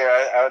said earlier,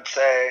 I would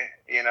say,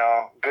 you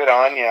know, good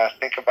on you.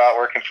 Think about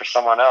working for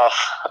someone else.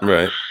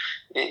 Right.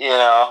 You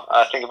know,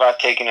 think about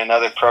taking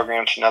another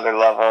program to another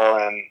level,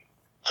 and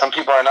some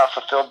people are not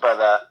fulfilled by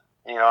that.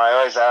 You know, I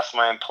always ask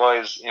my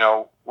employees, you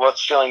know,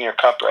 what's filling your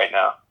cup right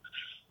now?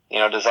 You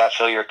know, does that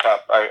fill your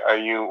cup?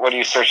 What are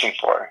you searching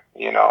for?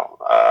 You know,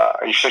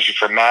 are you searching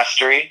for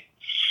mastery?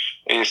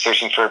 Are you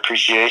searching for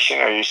appreciation?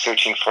 Are you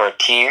searching for a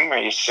team? Are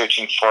you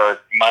searching for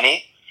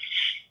money?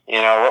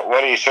 You know,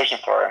 what are you searching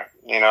for?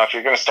 You know, if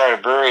you're going to start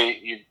a brewery,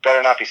 you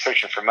better not be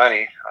searching for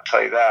money. I'll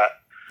tell you that.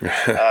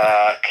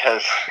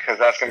 Because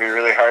that's going to be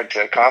really hard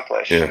to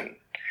accomplish. Yeah. And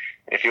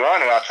if you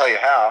want to, I'll tell you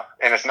how.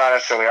 And it's not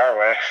necessarily our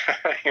way.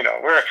 You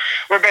know,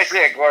 we're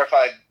basically a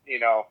glorified, you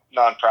know,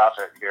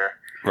 nonprofit here.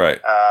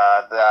 Right.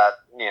 That,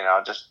 you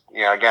know, just,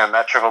 you know, again,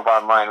 that triple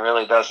bottom line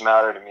really does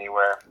matter to me,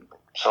 where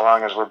so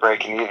long as we're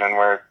breaking even,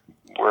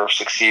 we're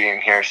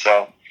succeeding here.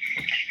 So,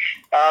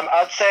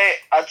 I'd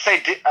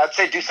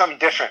say do something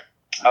different.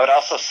 I would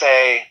also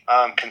say,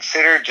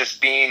 consider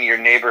just being your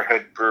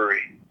neighborhood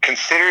brewery.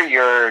 Consider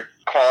your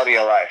quality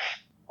of life.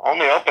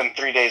 Only open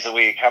 3 days a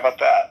week. How about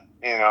that?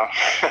 You know?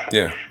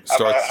 Yeah.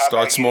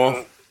 Start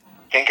small.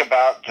 Think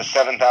about the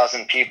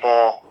 7,000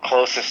 people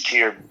closest to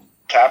your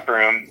tap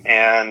room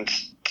and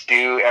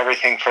do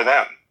everything for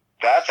them.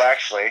 That's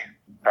actually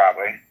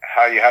probably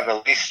how you have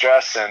the least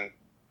stress and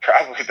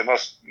probably the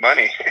most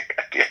money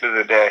at the end of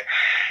the day.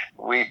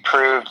 We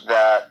proved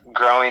that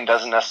growing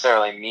doesn't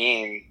necessarily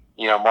mean,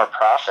 you know, more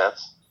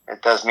profits.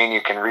 It does mean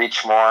you can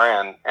reach more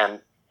and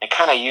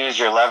kind of use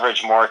your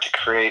leverage more to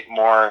create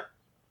more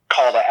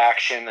call to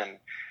action and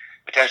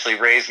potentially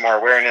raise more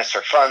awareness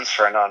or funds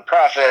for a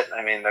nonprofit.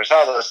 I mean, there's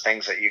all those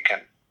things that you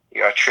can,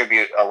 you know,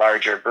 attribute a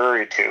larger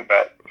brewery to,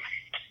 but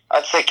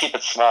I'd say keep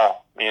it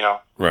small, you know.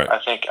 Right. I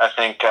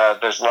think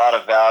there's a lot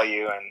of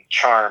value and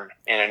charm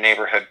in a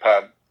neighborhood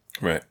pub.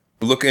 Right.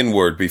 Look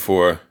inward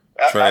before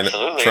trying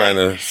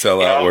to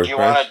sell outward. Do you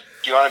want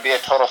to be a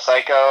total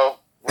psycho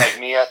like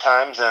me at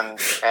times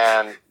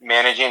and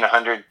managing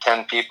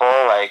 110 people?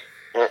 Like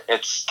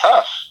it's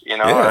tough, you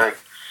know. Yeah.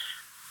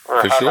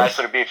 Or how nice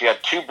would it be if you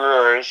had two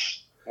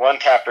brewers, one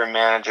taproom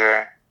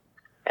manager,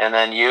 and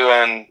then you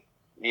and,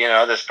 you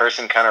know, this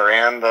person kind of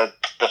ran the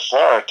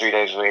floor 3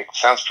 days a week.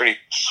 Sounds pretty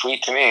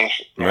sweet to me.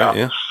 You know?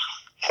 Yeah.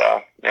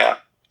 So, yeah.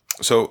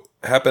 So,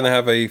 happen to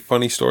have a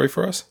funny story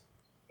for us?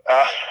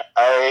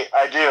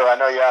 I do. I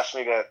know you asked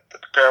me to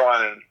prepare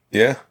one.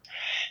 Yeah.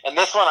 And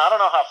this one, I don't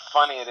know how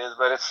funny it is,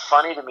 but it's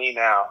funny to me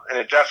now. And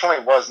it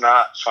definitely was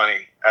not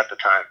funny at the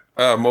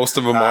time. Most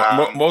of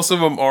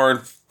them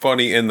aren't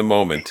funny in the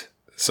moment.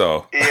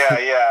 So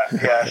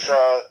yeah.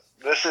 So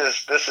this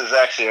is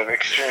actually an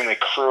extremely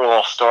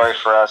cruel story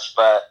for us.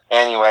 But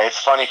anyway, it's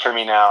funny for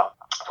me now.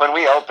 When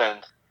we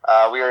opened,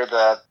 we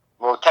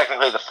were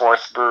technically the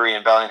fourth brewery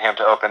in Bellingham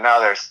to open. Now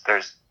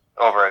there's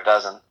over a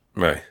dozen.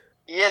 Right.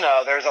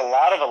 There's a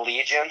lot of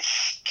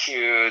allegiance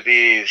to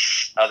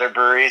these other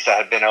breweries that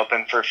had been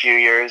open for a few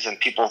years, and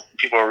people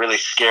are really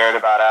scared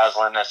about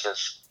Aslan. That's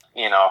just,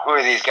 who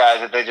are these guys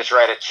that they just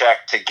write a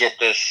check to get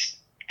this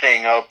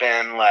thing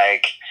open?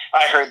 Like,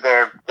 I heard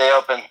they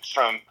opened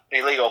from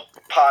illegal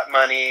pot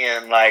money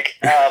and like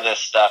all this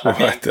stuff. I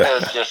mean, it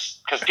was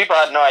just because people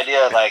had no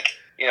idea, like,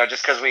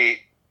 just because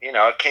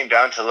it came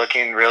down to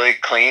looking really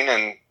clean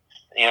and,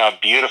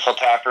 beautiful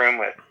tap room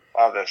with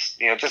all this,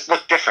 just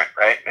looked different,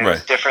 right? And right.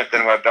 It's different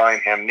than what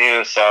Bellingham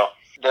knew. So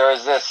there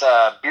was this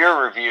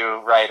beer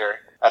review writer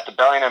at the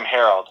Bellingham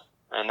Herald.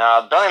 And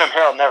now Bellingham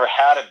Herald never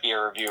had a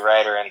beer review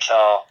writer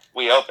until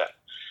we opened.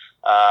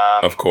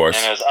 Of course.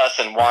 And it was us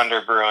and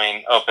Wander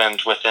Brewing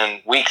opened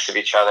within weeks of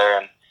each other.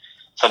 And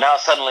so now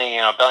suddenly,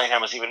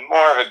 Bellingham was even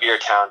more of a beer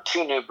town.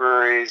 2 new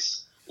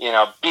breweries.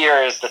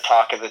 Beer is the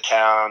talk of the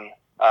town.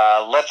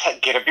 Let's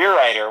get a beer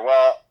writer.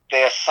 Well,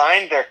 they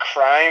assigned their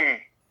crime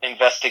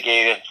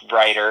investigative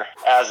writer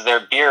as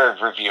their beer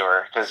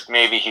reviewer because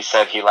maybe he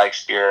said he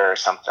likes beer or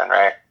something,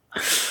 right?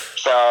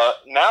 So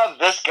now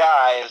this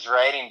guy is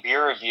writing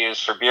beer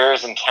reviews for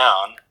beers in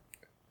town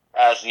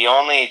as the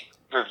only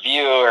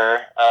reviewer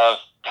of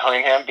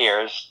Bellingham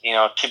beers,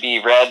 to be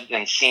read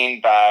and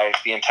seen by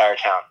the entire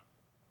town,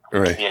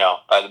 right?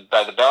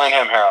 By the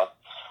Bellingham Herald.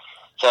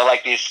 So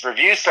like these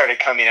reviews started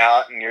coming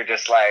out, and you're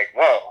just like,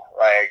 whoa,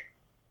 like.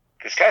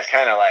 This guy's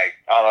kind of like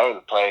all over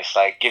the place,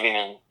 like giving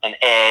an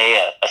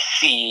A, a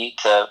C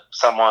to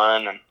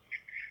someone, and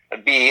a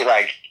B,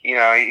 like,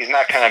 he's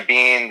not kind of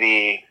being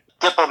the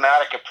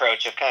diplomatic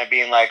approach of kind of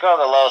being like, oh,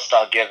 the lowest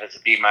I'll give is a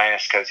B-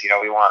 because,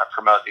 we want to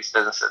promote these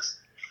businesses.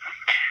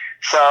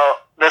 So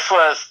this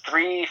was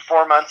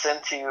 3-4 months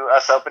into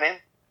us opening,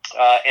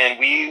 and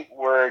we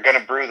were going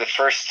to brew the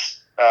first,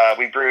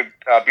 we brewed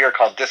a beer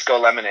called Disco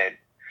Lemonade,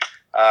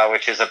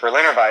 which is a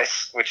Berliner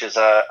Weiss, which is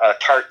a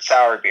tart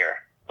sour beer.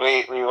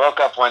 We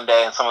woke up one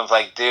day and someone's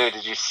like, dude,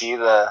 did you see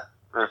the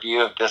review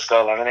of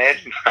Disco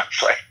Lemonade? I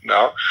was like,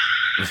 no.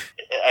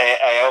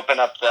 I opened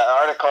up the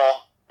article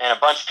and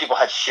a bunch of people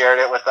had shared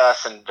it with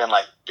us and been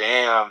like,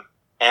 damn.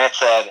 And it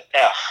said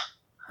F.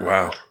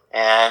 Wow.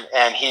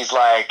 And he's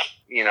like,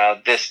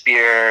 this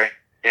beer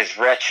is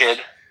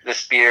wretched.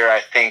 This beer, I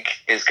think,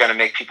 is going to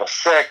make people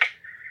sick.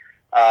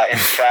 In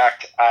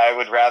fact, I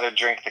would rather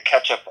drink the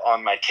ketchup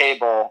on my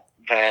table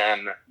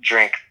than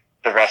drink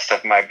the rest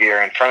of my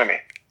beer in front of me.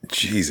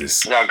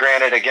 Jesus. Now,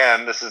 granted,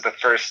 again, this is the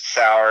first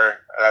sour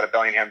at a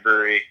Bellingham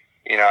brewery,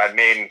 I'd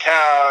made in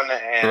town.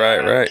 And,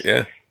 right,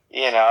 yeah.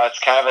 It's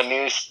kind of a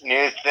new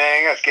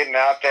thing that's getting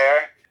out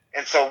there.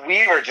 And so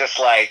we were just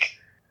like,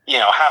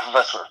 half of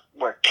us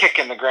were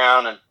kicking the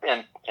ground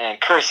and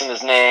cursing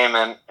his name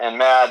and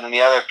mad. And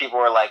the other people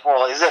were like,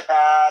 well, is it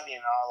bad?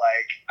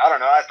 I don't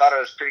know. I thought it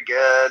was pretty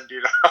good,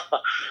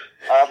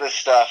 all this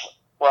stuff.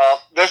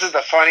 Well, this is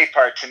the funny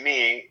part to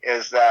me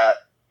is that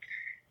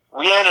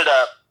we ended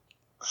up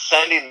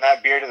sending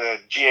that beer to the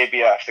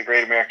GABF, the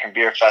Great American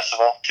Beer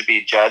Festival, to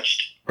be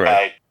judged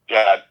by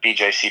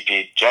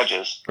BJCP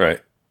judges. Right.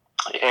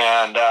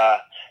 And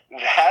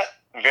that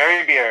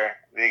very beer,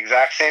 the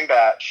exact same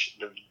batch,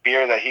 the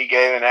beer that he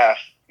gave an F,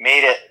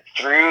 made it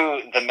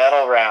through the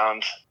medal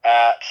round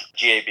at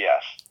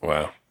GABF.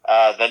 Wow.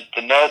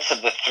 The notes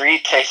of the 3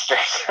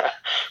 tasters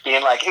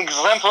being like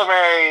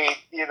exemplary,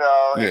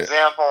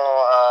 example,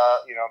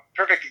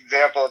 perfect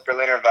example of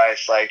Berliner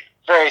Weiss, like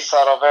very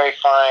subtle, very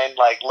fine,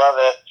 like love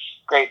it,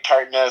 great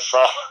tartness,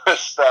 all this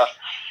stuff.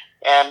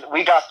 And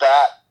we got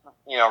that,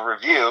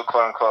 review,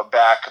 quote unquote,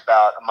 back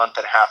about a month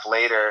and a half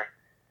later.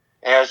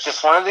 And it was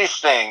just one of these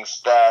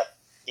things that,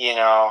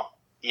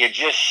 you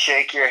just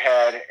shake your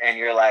head and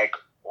you're like,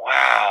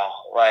 wow,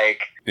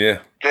 like, yeah,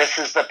 this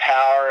is the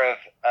power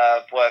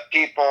of what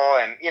people,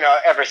 and,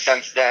 ever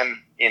since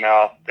then,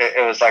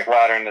 it was like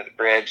water under the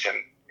bridge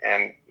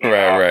and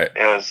right.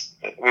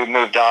 We've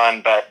moved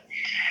on. But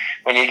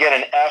when you get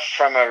an F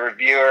from a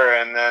reviewer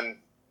and then,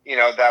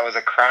 that was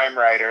a crime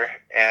writer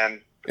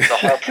and the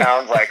whole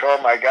town's like, oh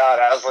my God,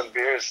 Aslan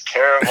beer is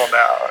terrible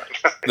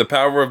now. The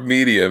power of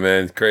media,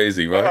 man.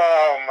 Crazy, right?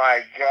 Oh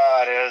my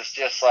God. It was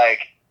just like,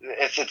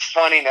 it's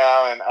funny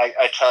now. And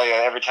I tell you,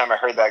 every time I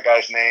heard that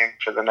guy's name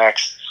for the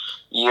next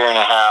year and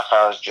a half,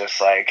 I was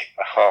just like,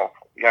 oh,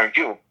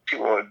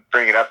 people would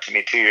bring it up to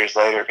me 2 years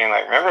later, being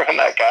like, remember when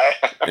that guy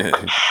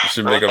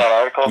should wrote that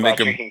article about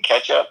drinking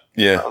ketchup?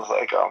 Yeah. I was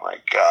like, oh my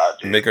God,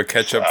 dude. Make a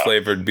ketchup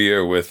flavored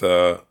beer with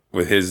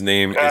his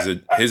name is a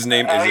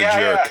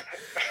jerk.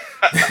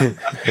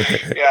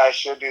 Yeah, I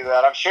should do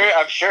that.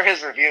 I'm sure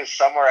his review is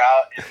somewhere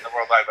out in the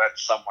World Wide Web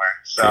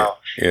somewhere. So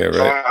right.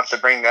 Someone wants to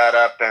bring that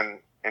up and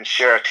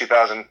share a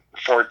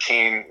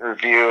 2014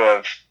 review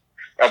of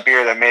a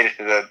beer that made it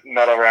to the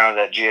medal round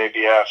at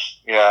GABF.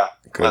 Yeah.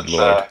 Good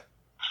Lord.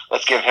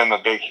 Let's give him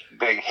a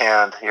big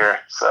hand here.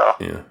 So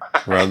yeah,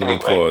 round of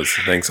applause.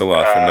 Thanks a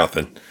lot for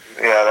nothing.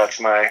 Yeah, that's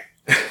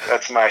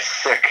my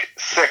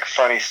sick,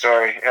 funny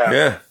story.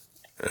 Yeah.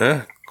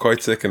 Yeah,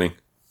 quite sickening.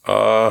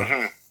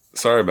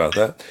 Sorry about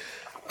that.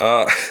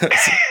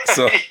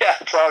 So yeah,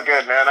 it's all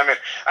good, man. I mean,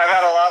 I've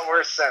had a lot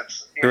worse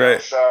since,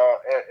 right. So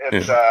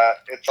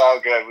it's all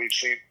good. We've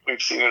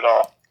seen it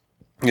all.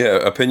 Yeah,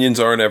 opinions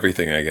aren't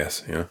everything, I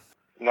guess. Yeah.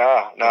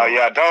 No,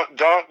 yeah.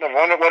 Don't.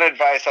 One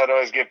advice I'd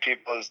always give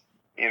people is,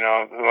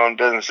 who own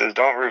businesses,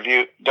 don't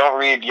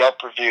read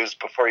Yelp reviews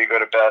before you go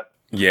to bed.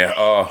 Yeah.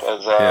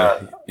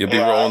 Yeah. You'll be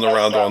rolling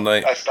around all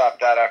night. I stopped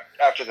that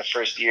after the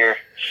first year.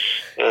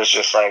 It was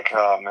just like,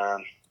 oh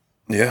man.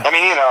 Yeah. I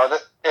mean,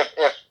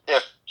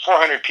 if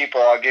 400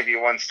 people all give you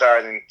 1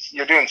 star, then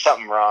you're doing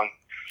something wrong.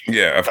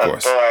 Yeah, of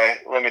course. Boy,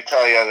 let me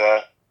tell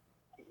you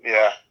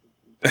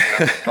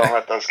don't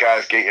let those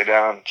guys get you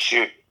down.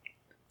 Shoot.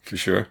 For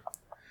sure.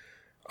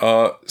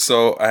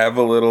 So I have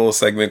a little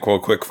segment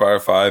called Quick Fire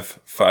 5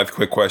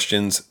 quick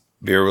questions,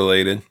 beer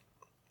related.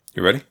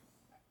 You ready?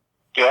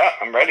 Yeah,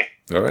 I'm ready.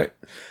 All right.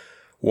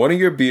 One of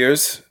your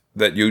beers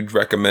that you'd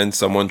recommend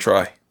someone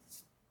try?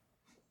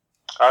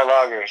 Our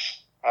lagers.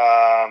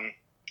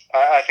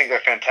 I think they're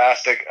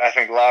fantastic. I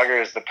think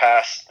lager is the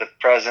past, the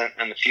present,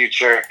 and the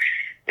future.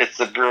 It's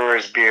the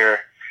brewer's beer,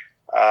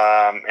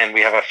 and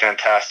we have a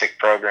fantastic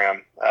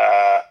program.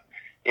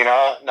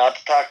 Not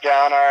to talk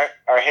down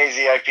our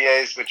hazy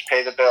IPAs, which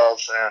pay the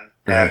bills and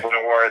win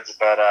awards,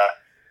 but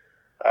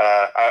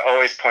I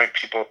always point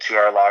people to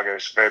our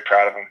lagers. Very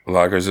proud of them.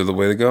 Lagers are the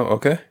way to go.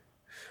 Okay.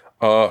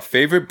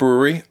 Favorite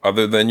brewery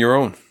other than your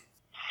own?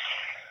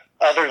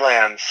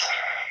 Otherlands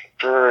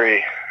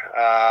Brewery.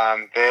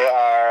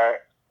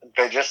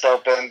 They just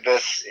opened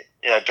this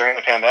during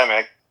the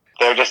pandemic.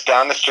 They're just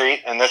down the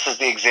street, and this is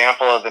the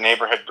example of the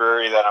neighborhood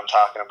brewery that I'm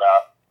talking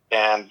about.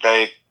 And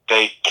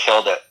they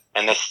killed it,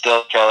 and they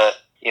still kill it.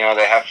 They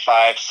have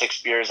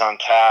 5-6 beers on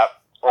tap.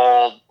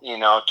 Old,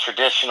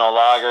 traditional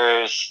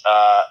lagers,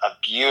 a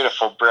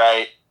beautiful,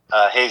 bright,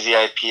 hazy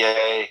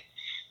IPA.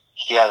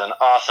 He has an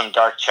awesome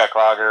dark Czech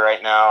lager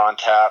right now on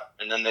tap.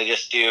 And then they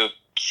just do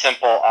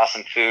simple,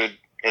 awesome food.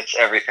 It's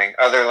everything.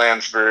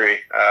 Otherlands Brewery,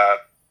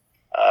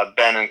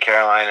 Ben and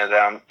Carolina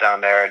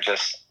down there are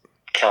just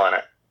killing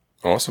it.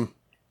 Awesome.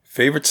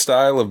 Favorite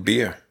style of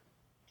beer?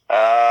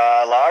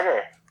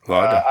 Lager.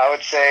 Lager. I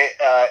would say,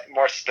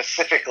 more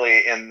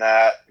specifically in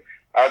that,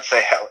 I would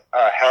say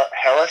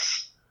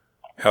Helles.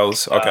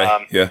 Helles,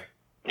 okay, yeah.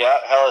 Yeah,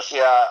 Helles,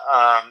 yeah.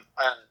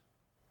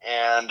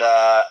 And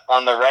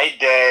on the right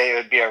day, it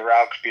would be a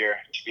Rauch beer,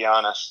 to be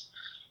honest.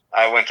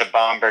 I went to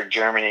Bamberg,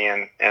 Germany,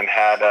 and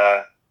had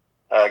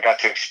got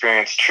to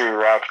experience true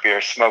Rauch beer,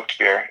 smoked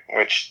beer,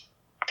 which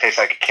tastes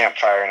like a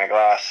campfire in a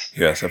glass.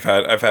 Yes, I've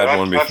had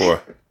one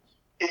before.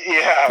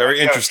 Yeah. Very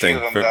interesting.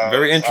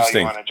 Very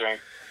interesting.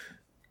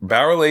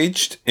 Barrel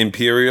aged,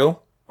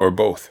 imperial, or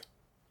both?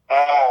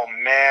 Oh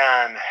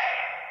man,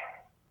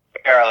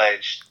 barrel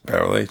aged.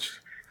 Barrel aged.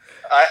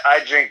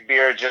 I drink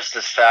beer just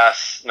as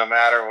fast, no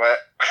matter what.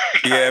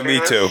 Yeah, me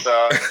too.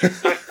 So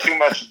put too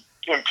much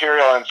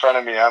imperial in front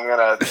of me, I'm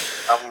gonna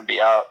be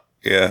out.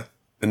 Yeah,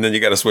 and then you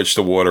got to switch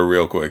to water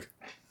real quick.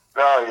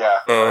 Oh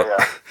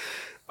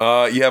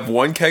yeah. You have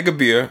 1 keg of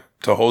beer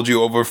to hold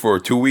you over for a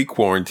 2-week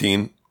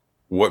quarantine.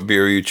 What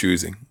beer are you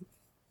choosing?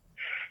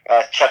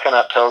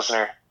 Chestnut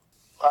Pilsner.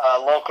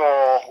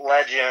 Local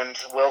legend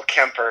Will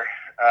Kemper,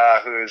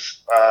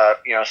 who's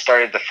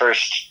started the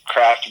first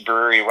craft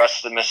brewery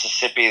west of the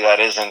Mississippi that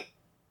isn't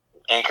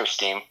Anchor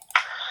Steam.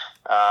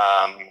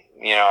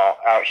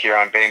 Out here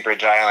on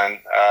Bainbridge Island,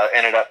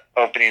 ended up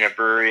opening a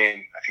brewery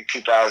in I think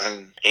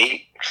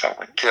 2008 or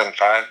something,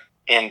 2005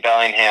 in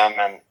Bellingham,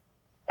 and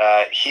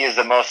he is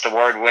the most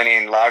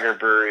award-winning lager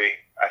brewery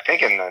I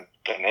think in the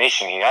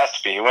nation. He has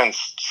to be. He wins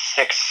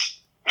 6.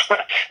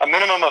 A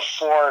minimum of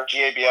 4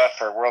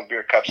 GABF or World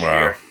Beer Cups a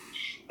year.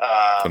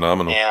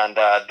 Phenomenal. And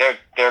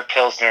their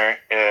Pilsner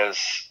is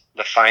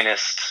the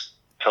finest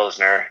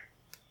Pilsner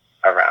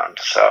around.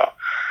 So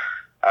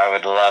I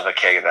would love a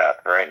keg of that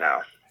right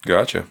now.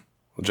 Gotcha.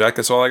 Well, Jack,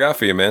 that's all I got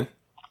for you, man.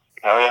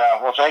 Oh,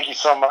 yeah. Well, thank you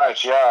so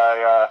much.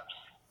 Yeah.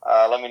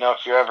 Let me know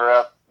if you're ever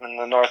up in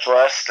the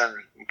Northwest and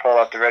pull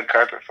out the red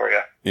carpet for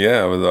you.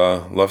 Yeah, I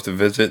would love to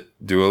visit,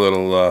 do a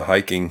little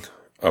hiking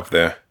up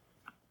there.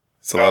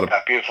 It's a lot of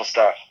beautiful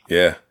stuff.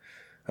 Yeah.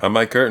 I'm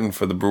Mike Curtin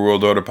for the Brew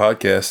World Order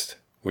podcast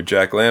with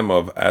Jack Lamb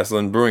of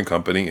Aslan Brewing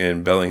Company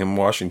in Bellingham,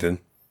 Washington.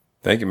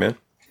 Thank you, man.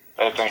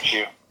 Hey, thank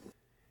you.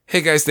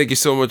 Hey, guys, thank you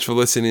so much for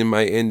listening to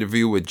my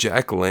interview with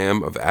Jack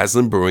Lamb of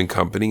Aslan Brewing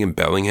Company in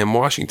Bellingham,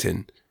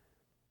 Washington.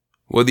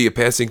 Whether you're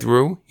passing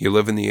through, you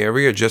live in the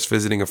area, or just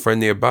visiting a friend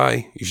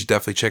nearby, you should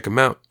definitely check him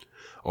out.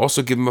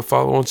 Also, give him a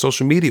follow on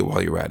social media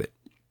while you're at it.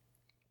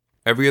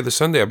 Every other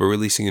Sunday, I'll be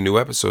releasing a new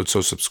episode,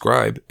 so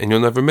subscribe, and you'll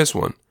never miss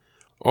one.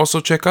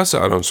 Also, check us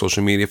out on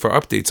social media for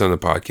updates on the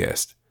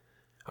podcast.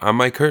 I'm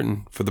Mike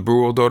Curtin for the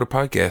Brew World Order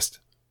podcast.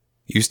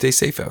 You stay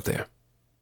safe out there.